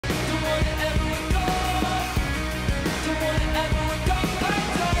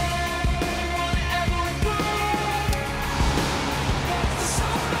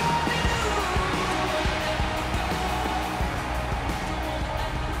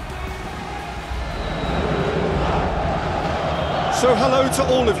So hello to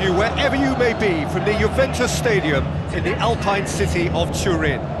all of you, wherever you may be, from the Juventus Stadium in the Alpine city of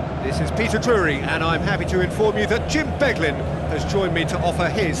Turin. This is Peter Drury, and I'm happy to inform you that Jim Beglin has joined me to offer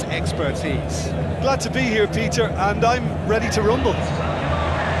his expertise. Glad to be here, Peter, and I'm ready to rumble.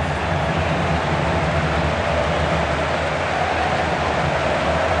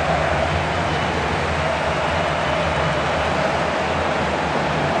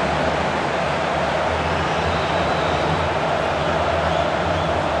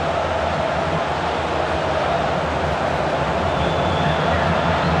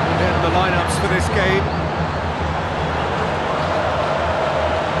 Lineups for this game.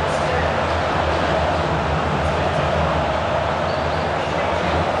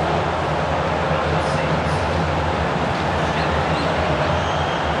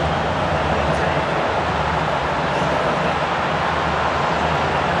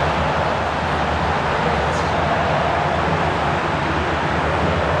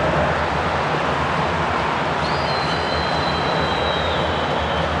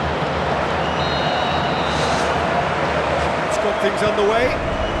 Things underway.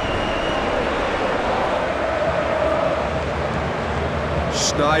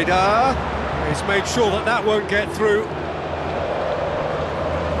 Schneider. He's made sure that that won't get through.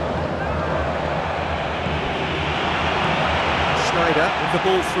 Schneider with the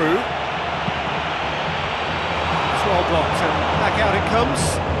ball through. It's well blocked and back out it comes.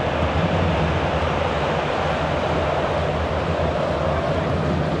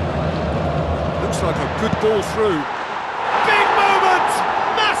 Looks like a good ball through.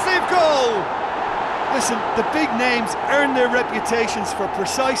 Goal! Listen, the big names earn their reputations for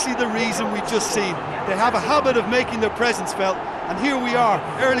precisely the reason we've just seen. They have a habit of making their presence felt, and here we are,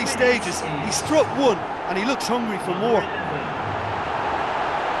 early stages. He struck one, and he looks hungry for more.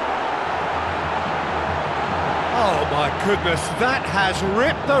 Oh my goodness, that has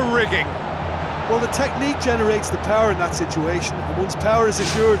ripped the rigging. Well, the technique generates the power in that situation, and once power is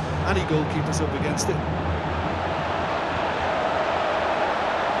assured, any goalkeeper's up against it.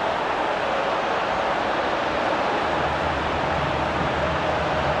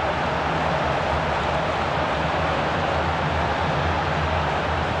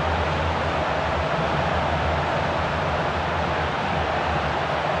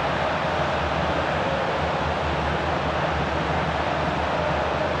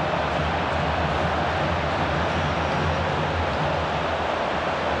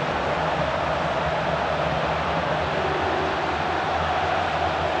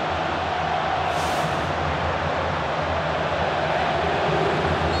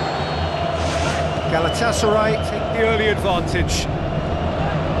 Galatasaray take the early advantage.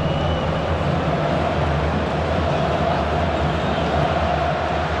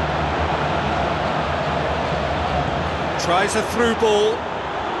 Tries a through ball.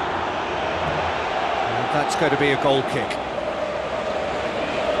 And that's going to be a goal kick.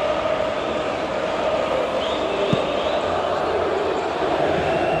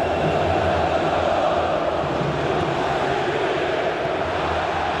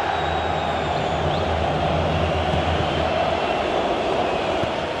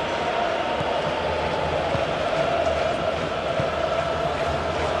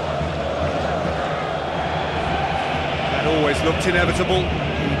 Always looked inevitable.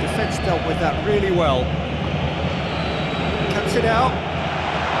 The defence dealt with that really well. Cuts it out.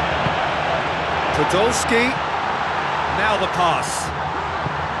 Podolski. Now the pass.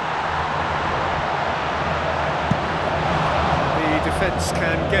 The defence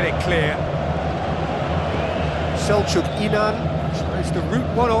can get it clear. Selçuk Inan tries the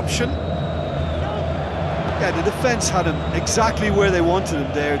route one option. Yeah, the defence had him exactly where they wanted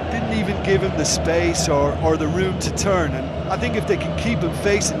him there. Didn't even give him the space or the room to turn. And I think if they can keep him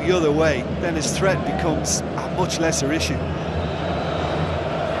facing the other way, then his threat becomes a much lesser issue.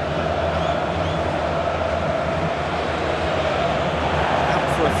 Out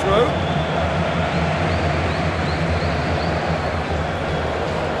for a throw.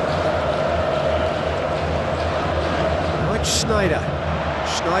 Right, Schneider.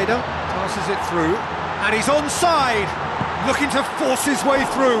 Schneider passes it through. And he's onside, looking to force his way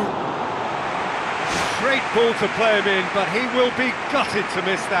through. Great ball to play him in, but he will be gutted to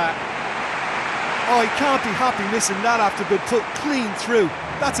miss that. Oh, he can't be happy missing that after being put clean through.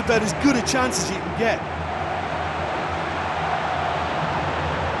 That's about as good a chance as you can get.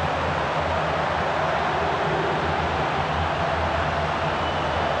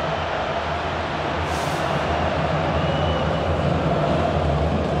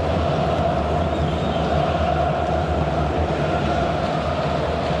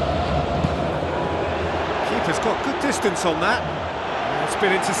 Keeper's got good distance on that. It's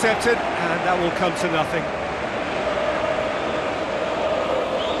been intercepted, and that will come to nothing.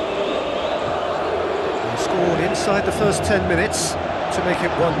 They scored inside the first 10 minutes to make it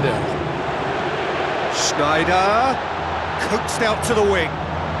 1-0. Schneider, coaxed out to the wing.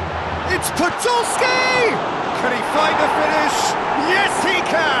 It's Podolski! Can he find the finish? Yes, he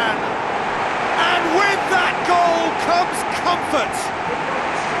can! And with that goal comes comfort.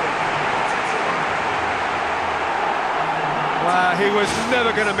 Wow, he was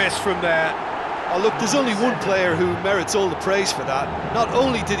never going to miss from there. Oh, look, there's only one player who merits all the praise for that. Not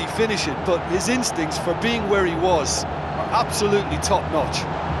only did he finish it, but his instincts for being where he was are absolutely top-notch.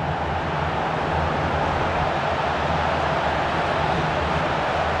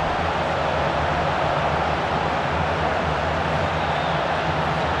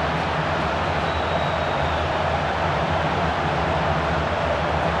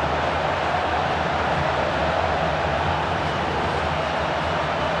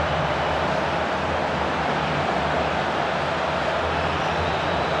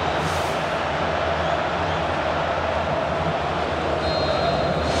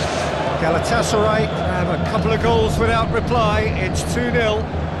 Galatasaray have a couple of goals without reply. It's 2-0.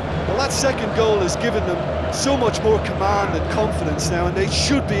 Well, that second goal has given them so much more command and confidence now, and they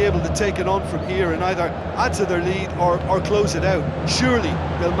should be able to take it on from here and either add to their lead or close it out. Surely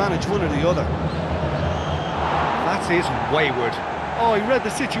they'll manage one or the other. That is wayward. Oh, he read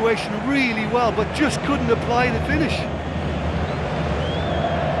the situation really well, but just couldn't apply the finish.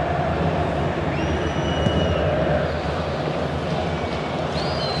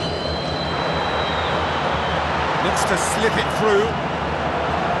 Looks to slip it through,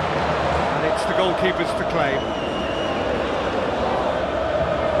 and it's the goalkeeper's to claim.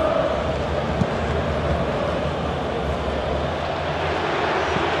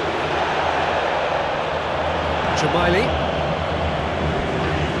 Jamaili.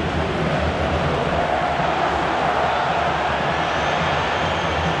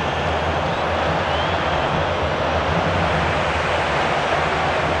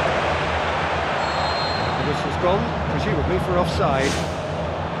 Gone, presumably for offside.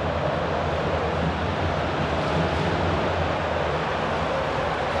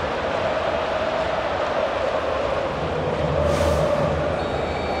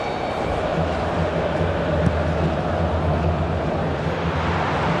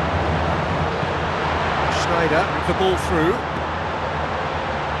 Schneider with the ball through.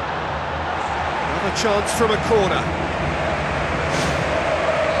 Another chance from a corner.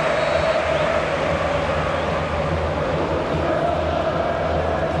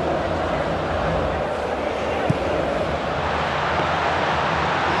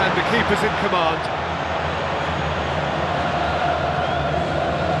 And the keeper's in command.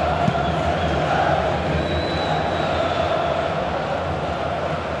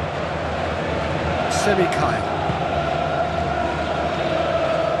 Semi-Kyle.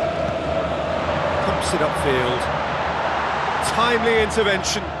 Pumps it upfield. Timely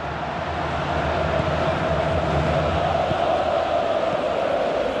intervention.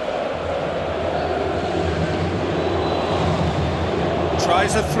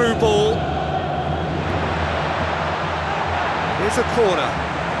 Tries a through ball. Here's a corner.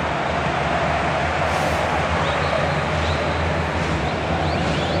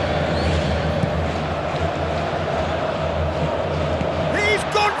 He's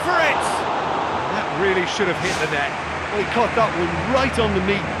gone for it! That really should have hit the net. Well, he caught that one right on the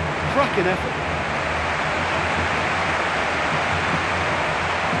meat. Cracking effort.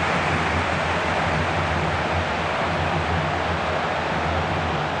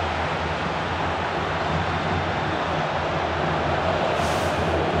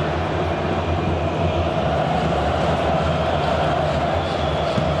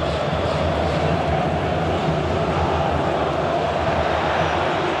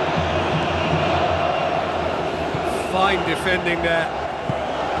 Fine defending there.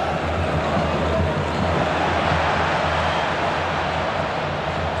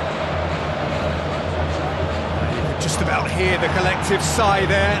 You can just about hear the collective sigh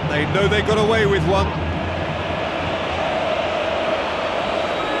there. They know they got away with one.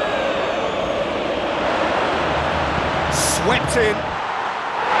 Swept in.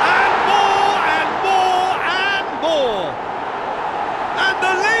 And more, and more, and more. And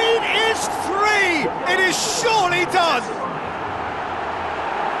the lead is 3! It is surely done!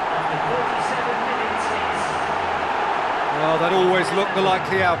 Well, that always looked the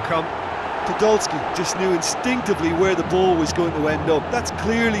likely outcome. Podolski just knew instinctively where the ball was going to end up. That's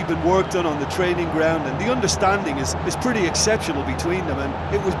clearly been worked on the training ground, and the understanding is pretty exceptional between them,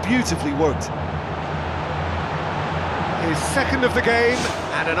 and it was beautifully worked. His second of the game,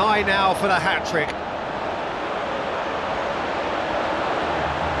 and an eye now for the hat-trick.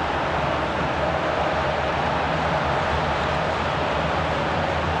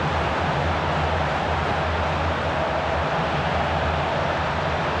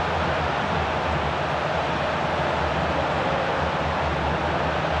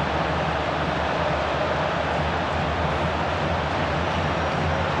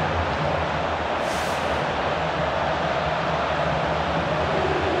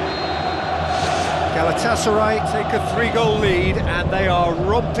 Galatasaray take a 3-goal lead and they are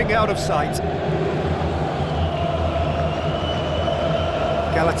romping out of sight.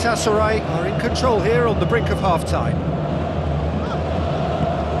 Galatasaray are in control here on the brink of half-time.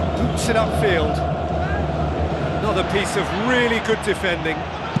 Boots it upfield. Another piece of really good defending.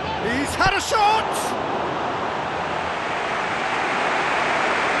 He's had a shot!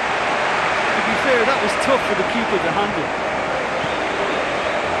 To be fair, that was tough for the keeper to handle.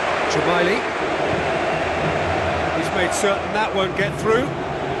 Jamaili. He's made certain that won't get through.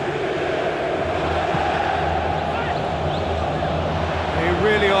 They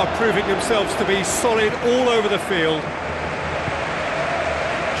really are proving themselves to be solid all over the field.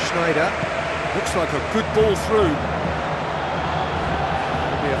 Schneider, looks like a good ball through.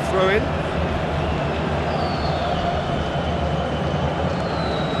 It'll be a throw-in.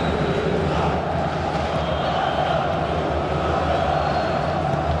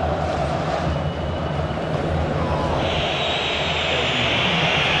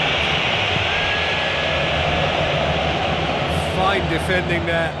 Fine defending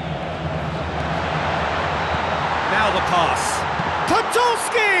there. Now the pass.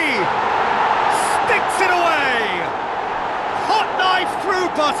 Podolski! Sticks it away! Hot knife through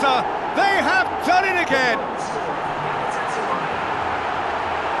butter. They have done it again.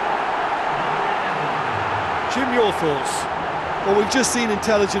 Jim, your thoughts? Well, we've just seen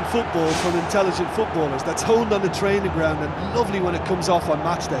intelligent football from intelligent footballers. That's honed on the training ground and lovely when it comes off on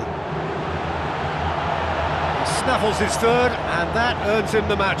match day. Snaffles his third, and that earns him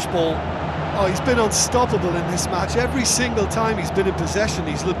the match ball. Oh, he's been unstoppable in this match. Every single time he's been in possession,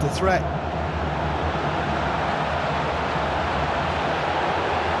 he's looked a threat.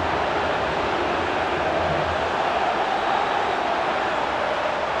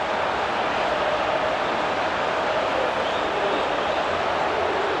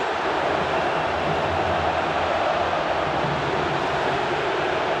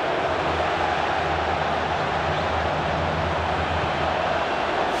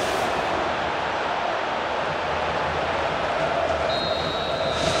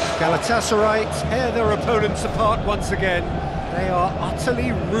 Galatasaray tear their opponents apart once again. They are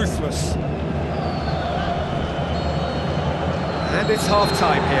utterly ruthless. And it's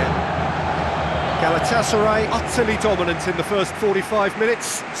half-time here. Galatasaray utterly dominant in the first 45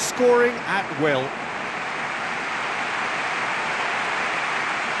 minutes, scoring at will.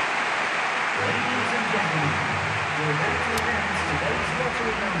 Ladies and gentlemen, we're about to announce today's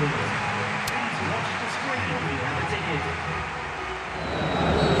lottery numbers. Please watch the screen if you have a ticket.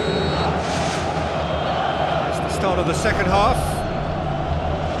 Start of the second half.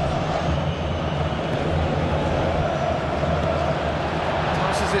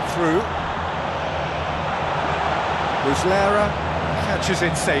 Passes it through. Muslera catches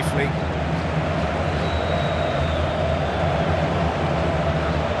it safely.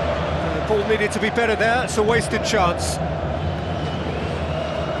 The ball needed to be better there, it's a wasted chance.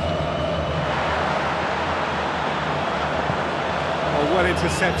 Oh, well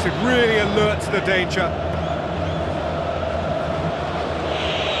intercepted, really alert to the danger.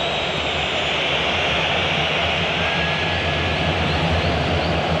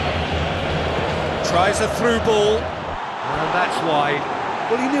 Tries a through ball, and that's wide.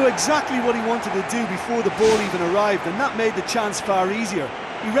 Well, he knew exactly what he wanted to do before the ball even arrived, and that made the chance far easier.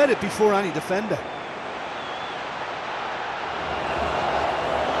 He read it before any defender.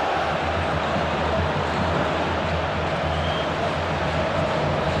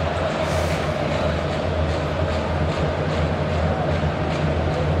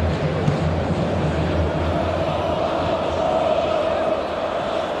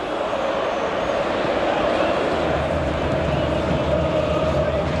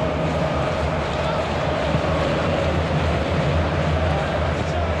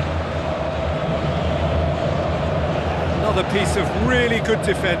 Another piece of really good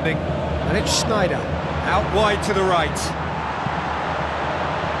defending. And it's Schneider, out wide to the right.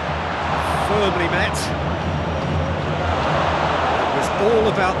 Firmly met. It was all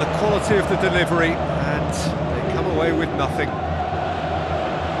about the quality of the delivery, and they come away with nothing.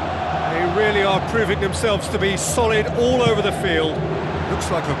 They really are proving themselves to be solid all over the field.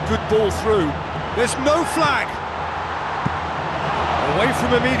 Looks like a good ball through. There's no flag. Away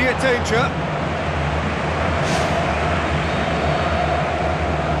from immediate danger.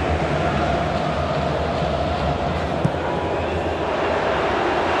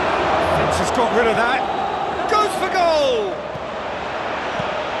 Fence has got rid of that. Goes for goal!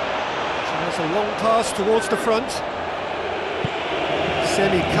 So there's a long pass towards the front.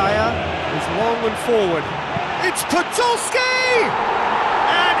 Semikaya is long and forward. It's Podolski!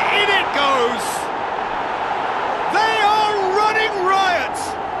 And in it goes! They are running riot!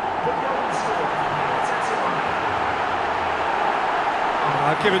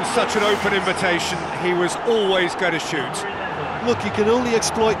 I've given such an open invitation, he was always going to shoot. Look, you can only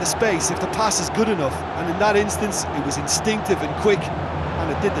exploit the space if the pass is good enough, and in that instance, it was instinctive and quick,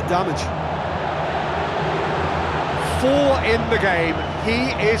 and it did the damage. 4 in the game,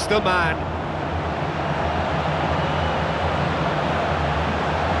 he is the man.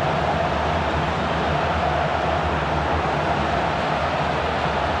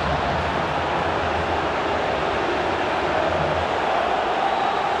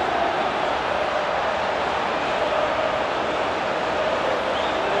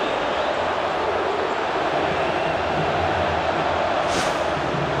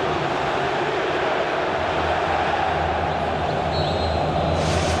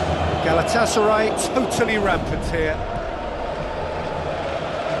 Galatasaray totally rampant here.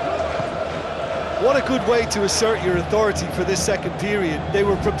 What a good way to assert your authority for this second period. They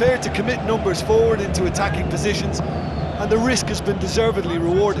were prepared to commit numbers forward into attacking positions, and the risk has been deservedly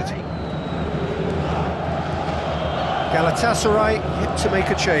rewarded. Galatasaray yet to make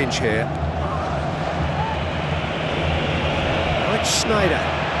a change here. Mike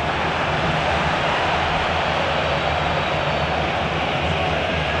Schneider.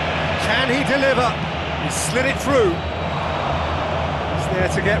 Can he deliver? He slid it through. He's there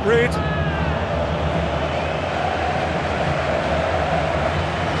to get rid.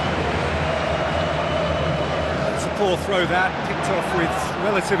 It's a poor throw that, picked off with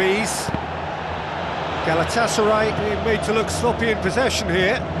relative ease. Galatasaray being made to look sloppy in possession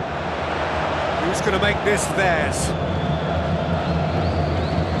here. Who's going to make this theirs?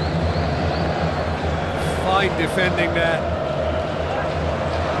 Fine defending there.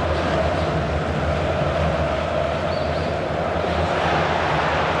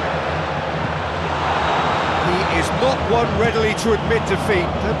 Not one readily to admit defeat.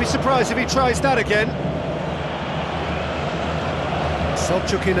 Don't be surprised if he tries that again.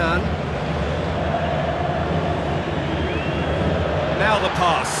 Selçuk-İnan. Now the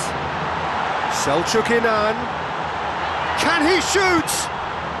pass. Selçuk-İnan. Can he shoot?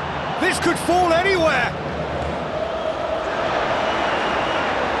 This could fall anywhere.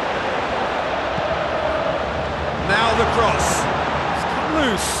 Now the cross. It's cut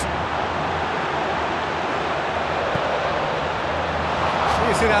loose.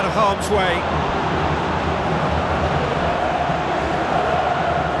 Is it out of harm's way?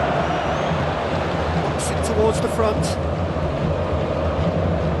 Knocks it towards the front.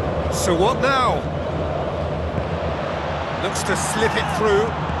 So what now? Looks to slip it through.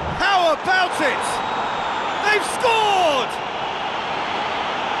 How about it? They've scored!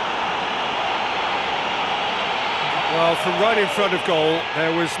 Well, from right in front of goal,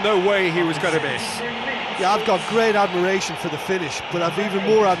 there was no way he was going to miss. Yeah, I've got great admiration for the finish, but I've even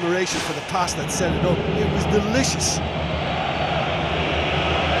more admiration for the pass that set it up. It was delicious.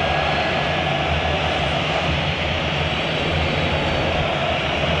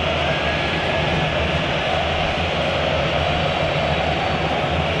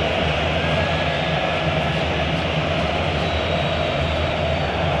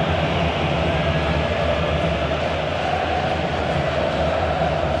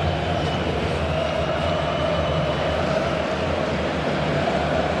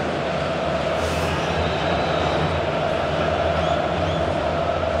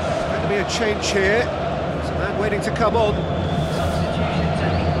 A change here. There's a man waiting to come on. Substitution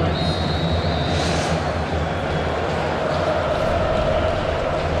taking place.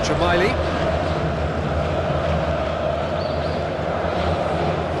 Jamili.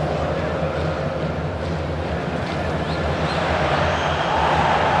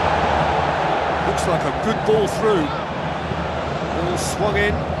 Looks like a good ball through. Ball swung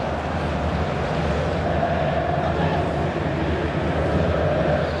in.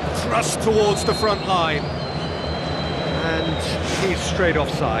 Thrust towards the front line, and he's straight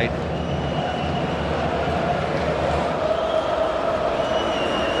offside.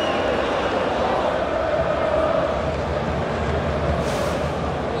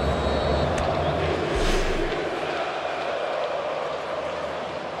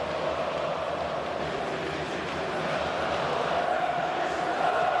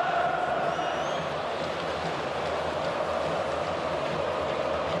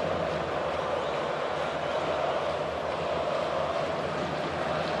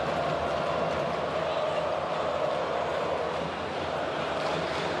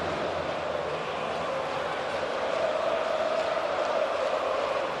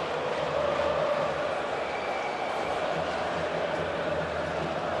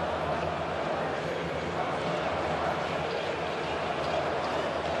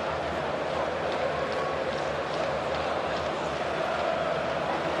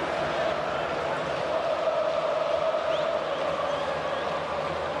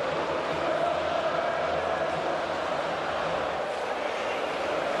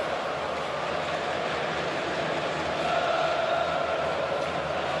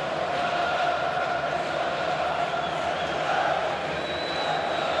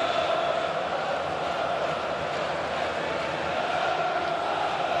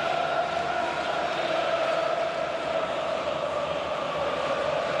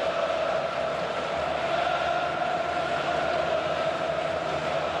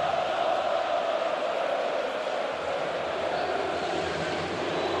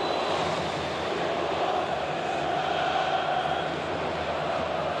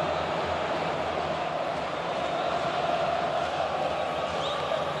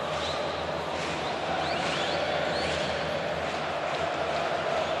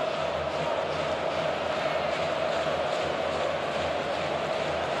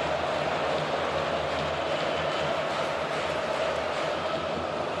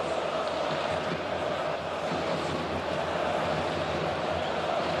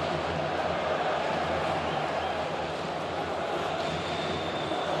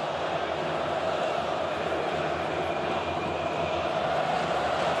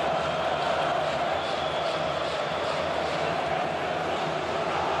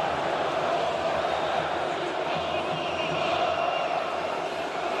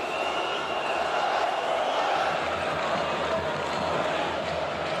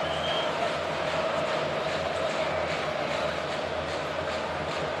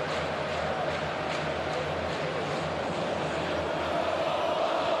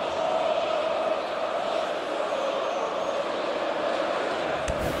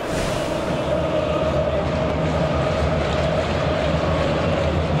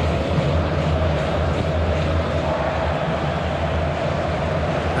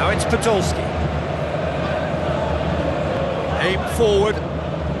 Now it's Podolski. Aim forward.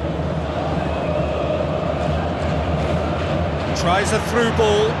 Tries a through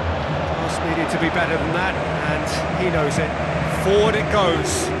ball. Pass needed to be better than that, and he knows it. Forward it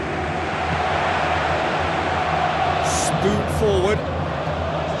goes. Spoon forward.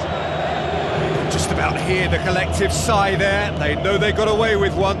 You can just about hear the collective sigh there. They know they got away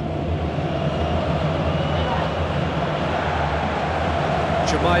with one.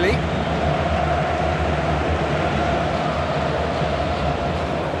 Jamaili.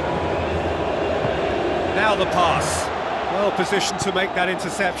 Now the pass. Well positioned to make that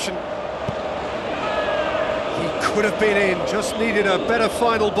interception. He could have been in, just needed a better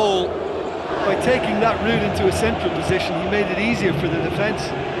final ball. By taking that route into a central position, he made it easier for the defence.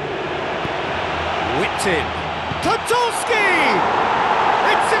 Whipped in. Podolski!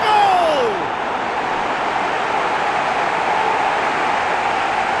 It's a goal!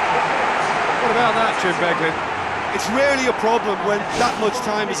 What about that, Jim Beglin? It's rarely a problem when that much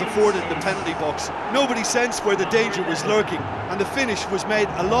time is afforded in the penalty box. Nobody sensed where the danger was lurking, and the finish was made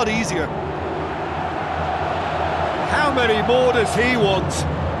a lot easier. How many more does he want?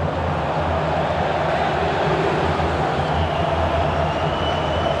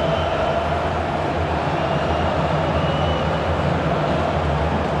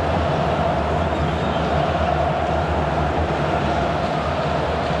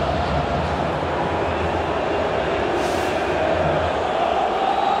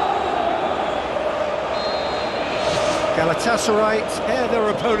 Galatasaray tear their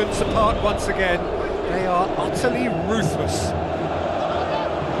opponents apart once again. They are utterly ruthless.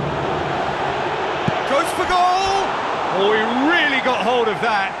 Goes for goal! Oh, he really got hold of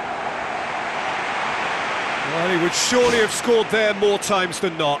that. Well, he would surely have scored there more times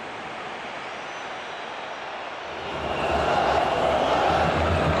than not.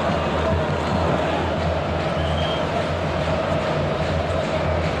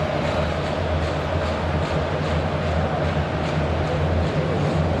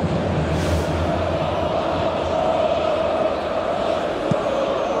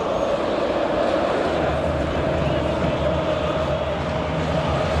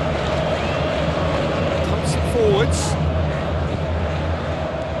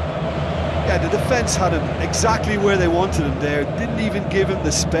 Yeah, the defence had him exactly where they wanted him there, didn't even give him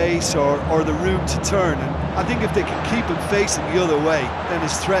the space or the room to turn, and I think if they can keep him facing the other way, then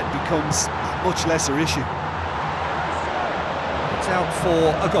his threat becomes a much lesser issue. It's out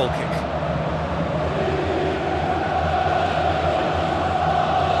for a goal kick.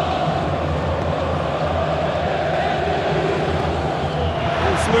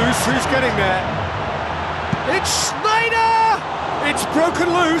 It's loose, who's getting there? It's Schneider! It's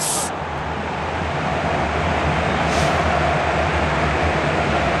broken loose!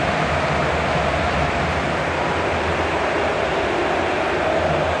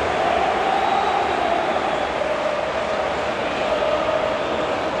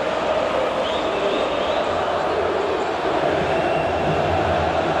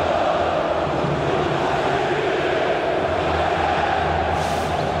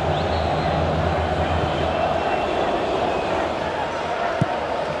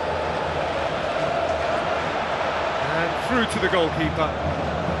 Through to the goalkeeper.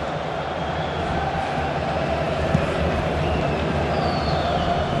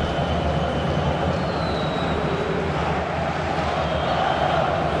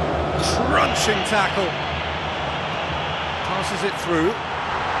 Crunching tackle. Passes it through.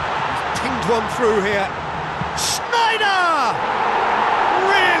 He's pinged one through here. Schneider!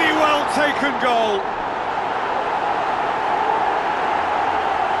 Really well taken goal.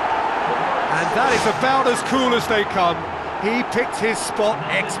 And that is about as cool as they come. He picked his spot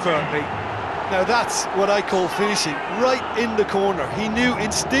expertly. Now that's what I call finishing, right in the corner. He knew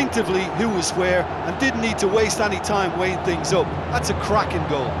instinctively who was where and didn't need to waste any time weighing things up. That's a cracking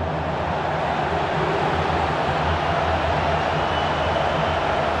goal.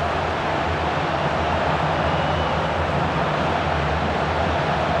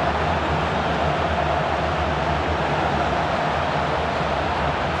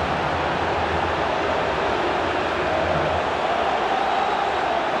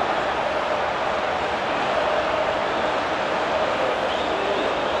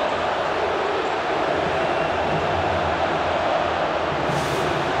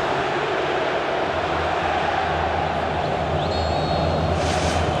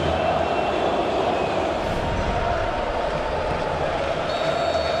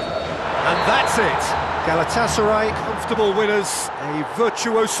 That's it. Galatasaray, comfortable winners. A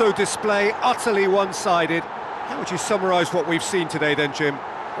virtuoso display, utterly one-sided. How would you summarise what we've seen today then, Jim?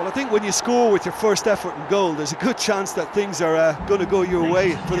 Well, I think when you score with your first effort and goal, there's a good chance that things are going to go your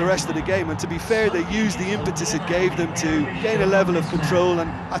way for the rest of the game. And to be fair, they used the impetus it gave them to gain a level of control, and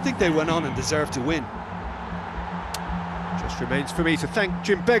I think they went on and deserved to win. Just remains for me to thank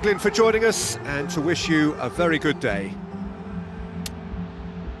Jim Beglin for joining us and to wish you a very good day.